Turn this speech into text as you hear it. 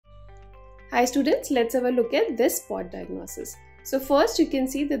Hi students, let's have a look at this spot diagnosis. So first you can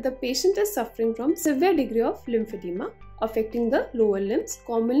see that the patient is suffering from severe degree of lymphedema affecting the lower limbs,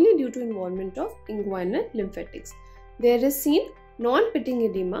 commonly due to involvement of inguinal lymphatics. There is seen non-pitting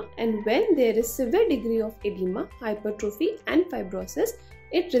edema, and when there is severe degree of edema, hypertrophy and fibrosis,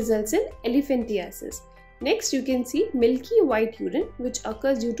 it results in elephantiasis. Next you can see milky white urine which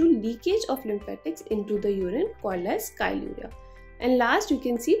occurs due to leakage of lymphatics into the urine called as chyluria. And last you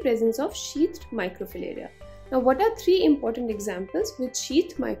can see presence of sheathed microfilaria. Now what are three important examples with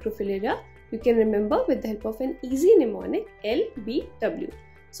sheathed microfilaria you can remember with the help of an easy mnemonic L, B, W.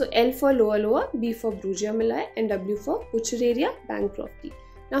 So L for lower, B for Brugia milli and W for Buchereria bancrofti.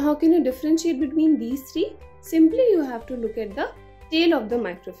 Now how can you differentiate between these three? Simply you have to look at the tail of the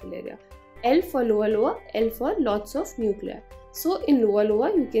microfilaria. L for lower, L for lots of nuclei. So in lower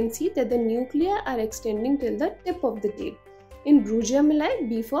you can see that the nuclei are extending till the tip of the tail. In Brugia milli,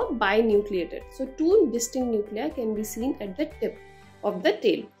 B for binucleated. So two distinct nuclei can be seen at the tip of the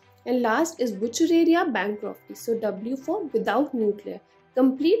tail. And last is Buchereria bancrofti. So W for without nuclei.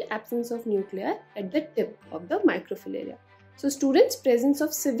 Complete absence of nuclei at the tip of the microfilaria. So students, presence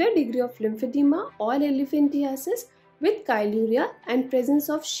of severe degree of lymphedema or elephantiasis with chyluria and presence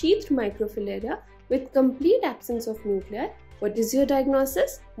of sheathed microfilaria with complete absence of nuclei. What is your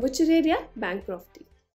diagnosis? Buchereria bancrofti.